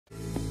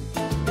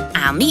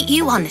I'll meet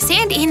you on the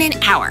sand in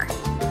an hour.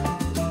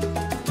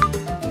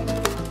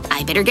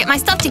 I better get my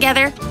stuff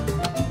together.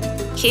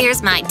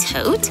 Here's my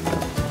tote.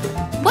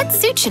 What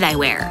suit should I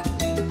wear?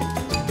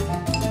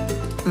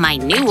 My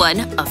new one,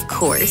 of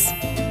course.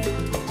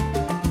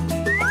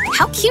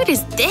 How cute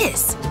is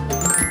this?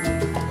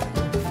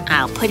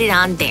 I'll put it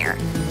on there.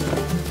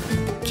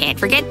 Can't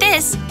forget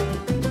this.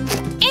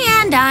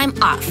 And I'm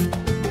off.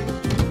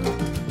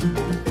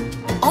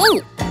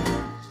 Oh!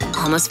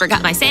 Almost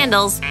forgot my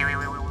sandals.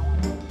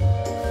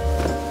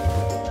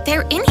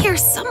 They're in here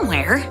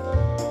somewhere.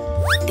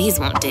 These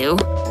won't do.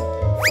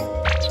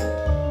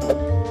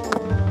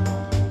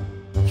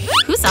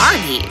 Whose are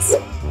these?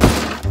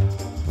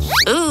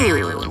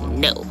 Ooh,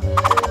 no.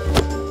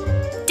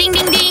 Ding,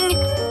 ding, ding!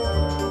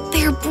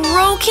 They're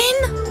broken?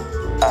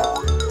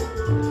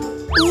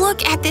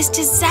 Look at this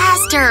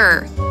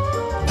disaster!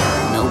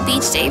 No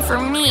beach day for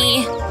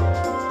me.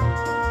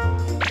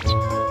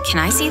 Can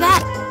I see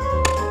that?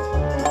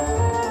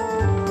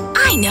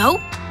 I know!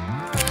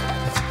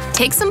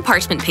 Take some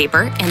parchment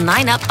paper and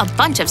line up a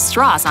bunch of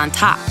straws on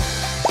top.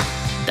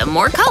 The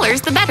more colors,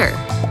 the better.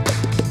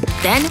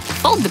 Then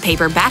fold the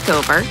paper back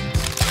over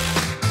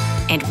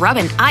and rub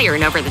an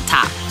iron over the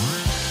top.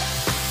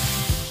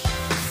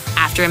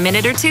 After a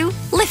minute or two,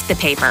 lift the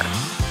paper.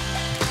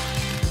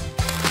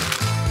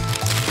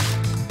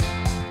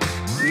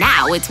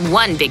 Now it's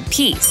one big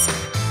piece.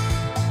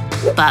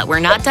 But we're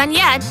not done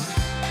yet.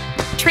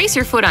 Trace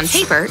your foot on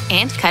paper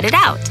and cut it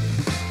out.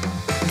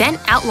 Then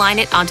outline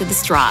it onto the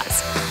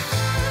straws.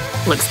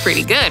 Looks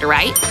pretty good,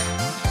 right?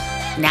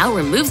 Now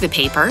remove the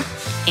paper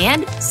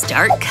and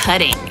start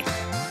cutting.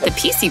 The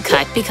piece you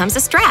cut becomes a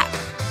strap.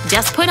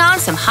 Just put on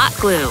some hot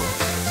glue.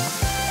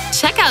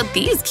 Check out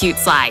these cute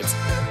slides.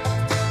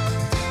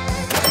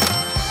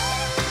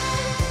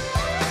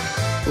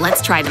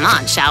 Let's try them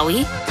on, shall we?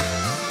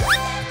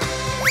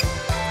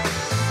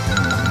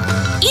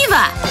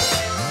 Eva!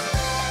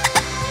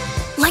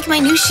 Like my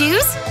new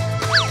shoes?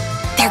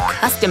 They're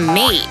custom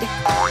made.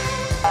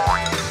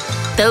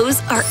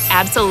 Those are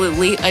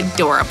absolutely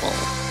adorable.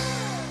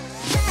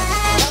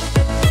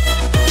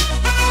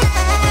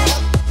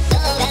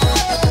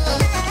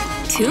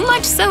 Too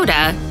much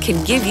soda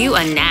can give you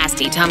a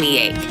nasty tummy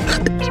ache.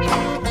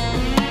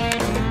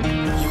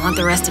 You want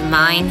the rest of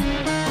mine?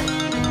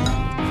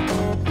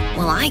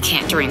 Well, I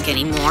can't drink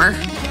anymore.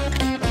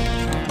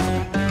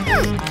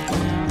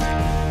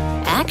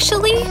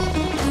 Actually,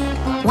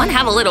 want to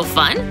have a little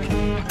fun?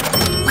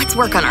 Let's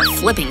work on our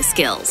flipping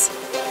skills.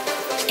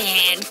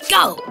 And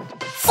go!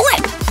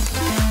 Flip!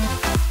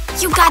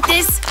 You got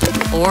this!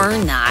 Or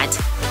not.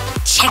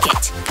 Check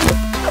it!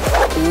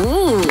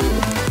 Ooh!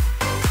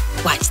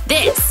 Watch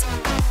this!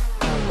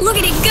 Look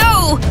at it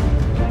go!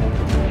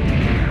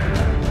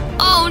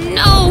 Oh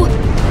no!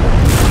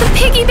 The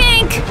piggy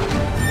bank!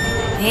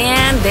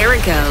 And there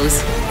it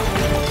goes.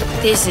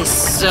 This is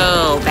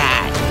so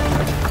bad.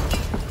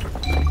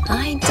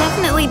 I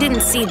definitely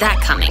didn't see that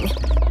coming.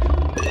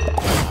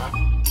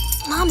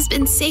 Mom's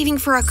been saving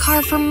for a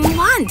car for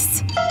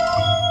months.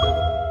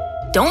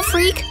 Don't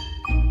freak.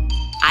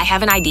 I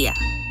have an idea.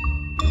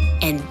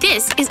 And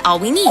this is all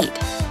we need.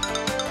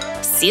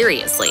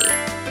 Seriously.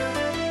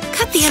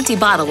 Cut the empty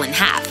bottle in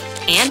half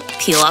and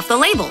peel off the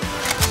label.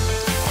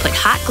 Put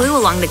hot glue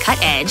along the cut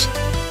edge.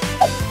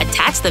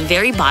 Attach the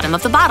very bottom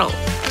of the bottle.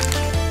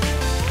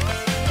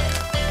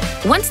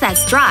 Once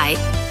that's dry,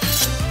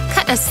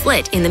 cut a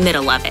slit in the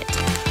middle of it.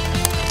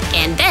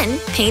 And then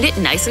paint it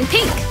nice and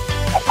pink.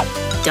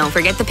 Don't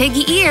forget the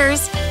piggy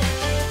ears.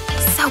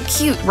 So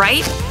cute,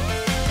 right?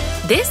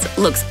 This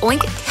looks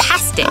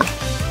oink-tastic.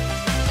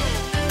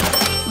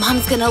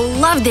 Mom's gonna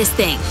love this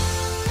thing.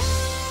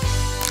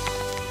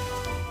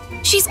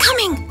 She's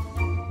coming!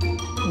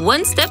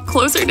 One step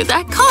closer to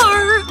that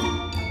car.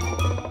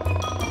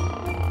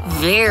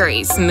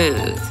 Very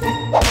smooth.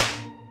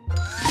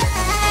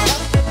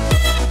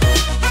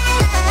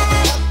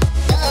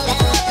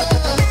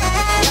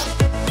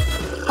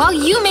 While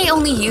you may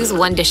only use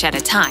one dish at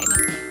a time,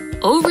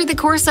 over the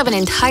course of an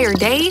entire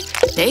day,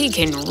 they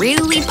can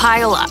really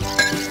pile up.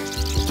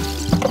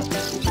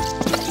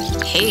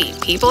 Hey,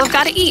 people have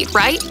got to eat,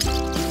 right?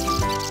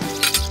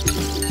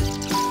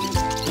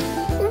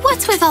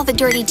 What's with all the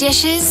dirty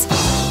dishes?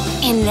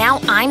 And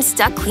now I'm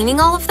stuck cleaning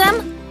all of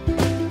them?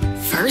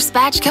 First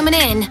batch coming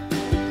in.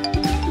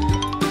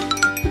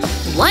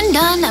 One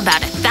done,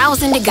 about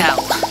 1,000 to go.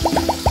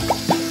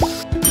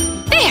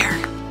 There!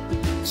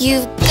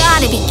 You've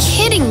gotta be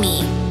kidding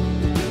me!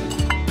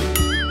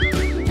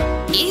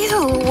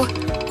 Ew!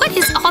 What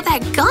is all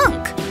that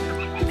gunk?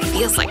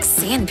 Feels like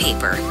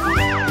sandpaper.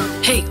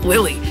 Hey,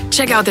 Lily,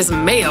 check out this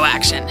mayo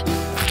action.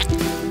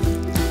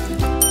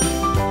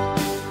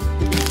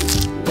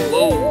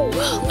 Whoa,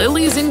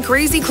 Lily's in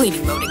crazy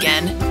cleaning mode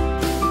again.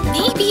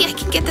 Maybe I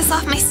can get this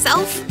off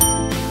myself?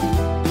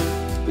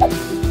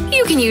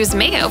 You can use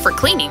mayo for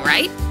cleaning,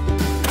 right?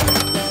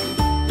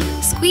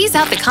 Squeeze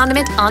out the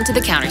condiment onto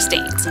the counter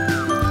stains.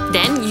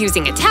 Then,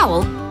 using a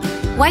towel,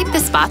 wipe the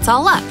spots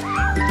all up.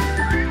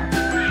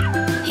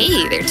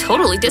 Hey, they're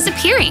totally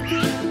disappearing.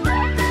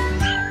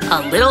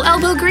 A little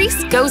elbow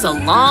grease goes a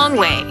long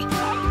way.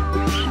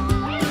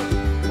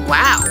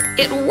 Wow,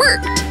 it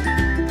worked!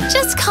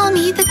 Just call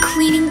me the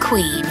cleaning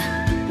queen.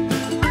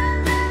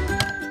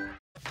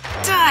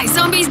 Die,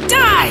 zombies,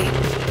 die!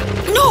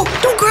 No,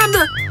 don't grab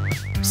the…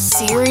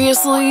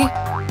 Seriously?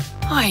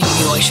 I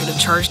knew I should have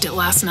charged it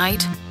last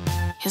night.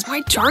 Is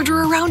my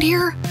charger around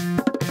here?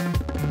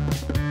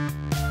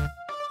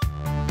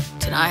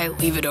 Did I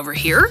leave it over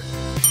here?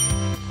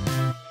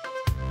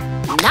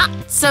 Not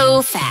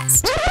so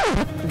fast.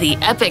 The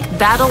epic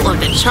battle of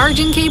the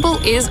charging cable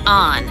is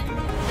on.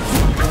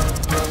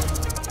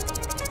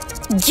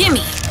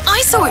 Gimme!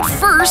 I saw it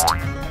first!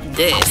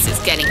 This is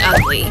getting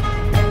ugly.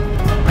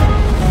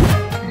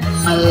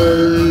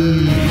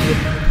 Ooh!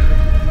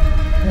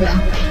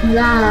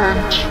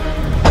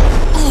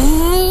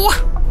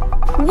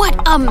 What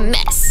a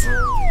mess!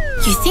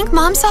 You think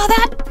Mom saw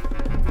that?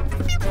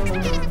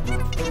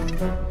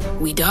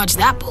 We dodged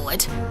that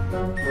bullet.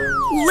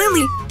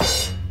 Lily!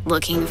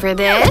 Looking for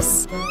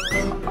this?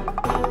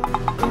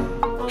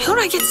 How'd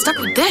I get stuck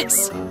with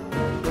this?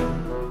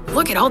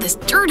 Look at all this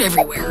dirt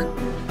everywhere.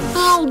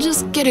 I'll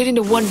just get it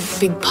into one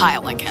big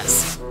pile, I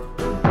guess.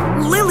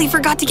 Lily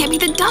forgot to get me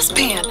the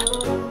dustpan!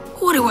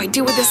 What do I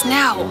do with this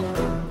now?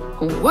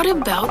 What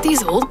about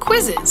these old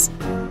quizzes?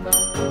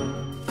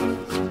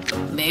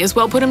 May as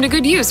well put them to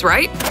good use,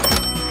 right?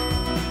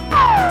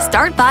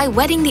 Start by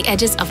wetting the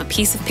edges of a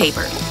piece of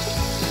paper.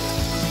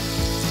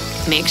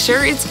 Make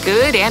sure it's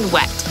good and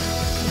wet.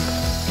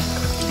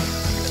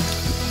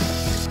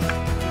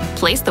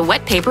 Place the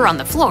wet paper on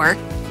the floor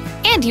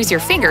and use your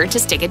finger to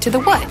stick it to the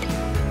wood.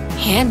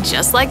 And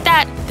just like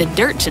that, the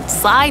dirt should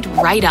slide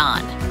right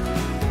on.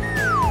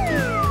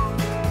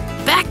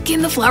 Back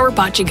in the flower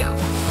pot you go.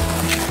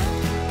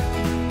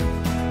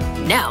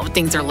 Now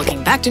things are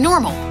looking back to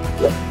normal.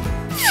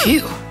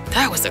 Phew,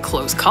 that was a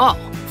close call.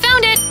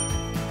 Found it!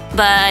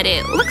 But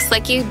it looks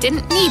like you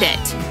didn't need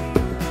it.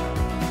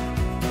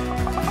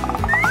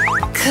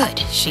 Good,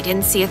 she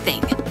didn't see a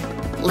thing.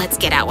 Let's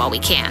get out while we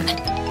can.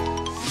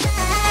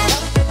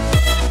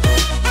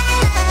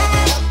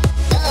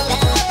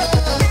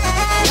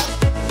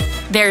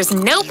 There's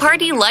no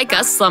party like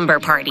a slumber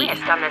party.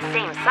 It's on the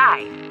same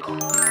side.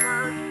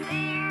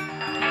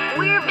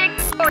 We're big.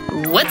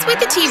 What's with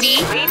the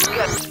TV?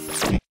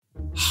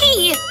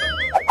 Hey!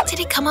 Did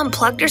it come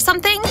unplugged or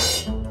something?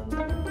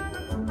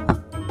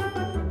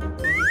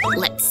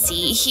 Let's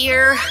see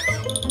here.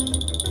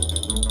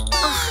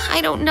 I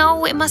don't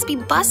know, it must be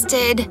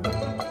busted.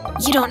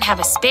 You don't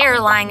have a spare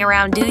lying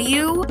around, do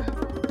you?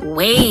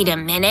 Wait a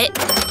minute.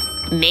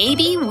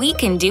 Maybe we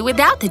can do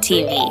without the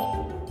TV.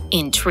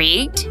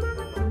 Intrigued?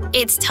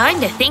 It's time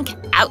to think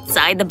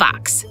outside the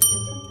box.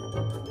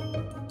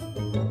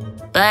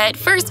 But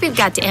first we've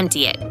got to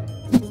empty it.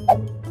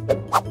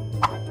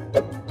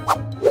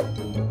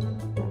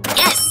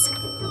 Yes!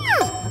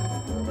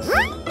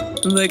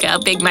 Look how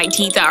big my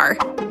teeth are.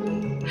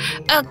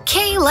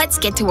 Okay, let's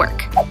get to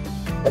work.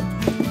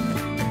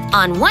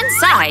 On one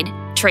side,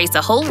 trace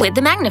a hole with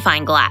the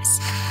magnifying glass.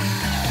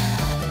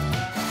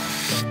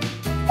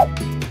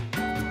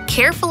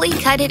 Carefully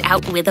cut it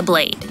out with a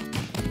blade.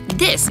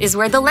 This is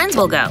where the lens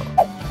will go.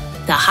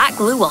 The hot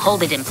glue will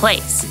hold it in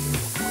place.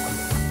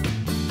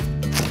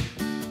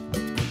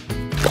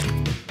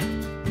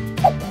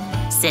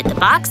 Sit the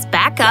box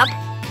back up,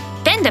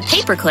 bend a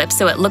paper clip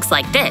so it looks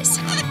like this.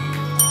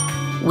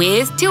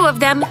 With two of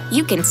them,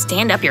 you can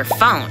stand up your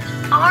phone.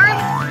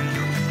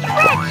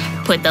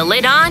 Put the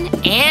lid on,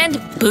 and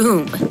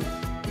boom!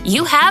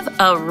 You have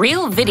a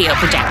real video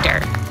projector.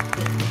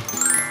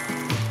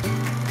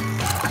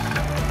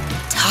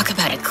 Talk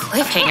about a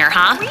cliffhanger,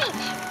 huh?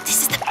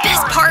 This is the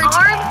best part!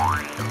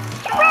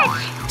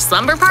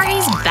 Slumber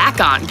party's back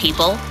on,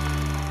 people!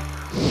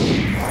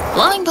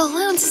 Blowing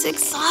balloons is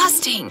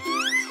exhausting.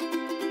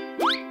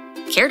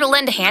 Care to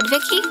lend a hand,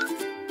 Vicky?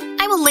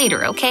 I will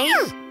later, okay?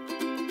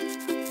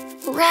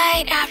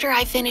 Right after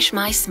I finish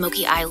my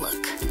smoky eye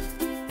look.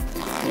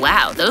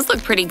 Wow, those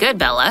look pretty good,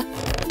 Bella.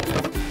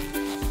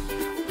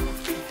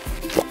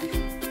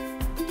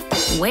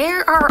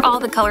 Where are all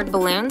the colored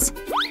balloons?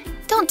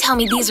 Don't tell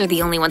me these are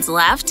the only ones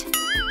left.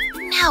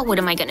 Now what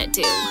am I gonna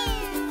do?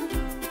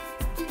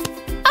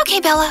 Okay,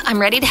 Bella, I'm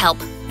ready to help.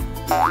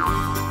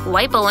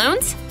 White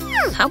balloons?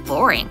 How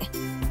boring.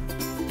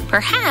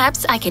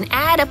 Perhaps I can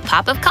add a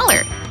pop of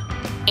color.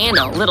 And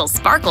a little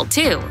sparkle,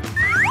 too.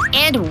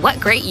 And what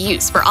great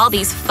use for all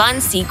these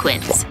fun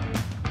sequins.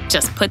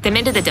 Just put them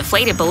into the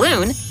deflated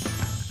balloon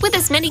with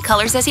as many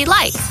colors as you'd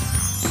like.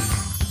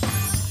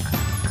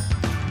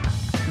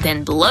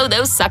 Then blow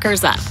those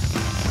suckers up.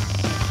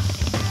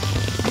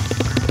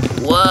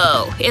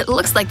 Whoa, it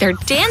looks like they're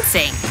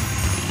dancing.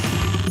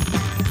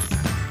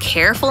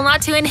 Careful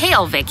not to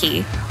inhale,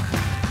 Vicky.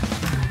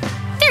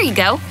 There you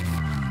go.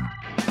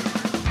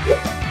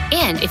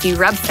 And if you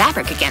rub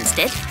fabric against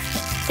it,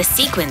 the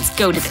sequins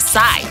go to the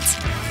sides.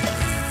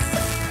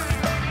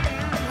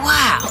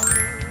 Wow,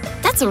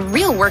 that's a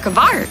real work of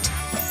art.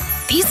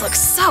 These look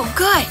so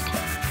good.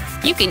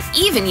 You can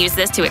even use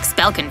this to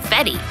expel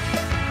confetti.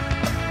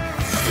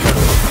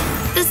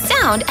 The sound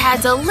sound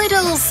adds a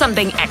little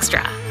something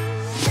extra.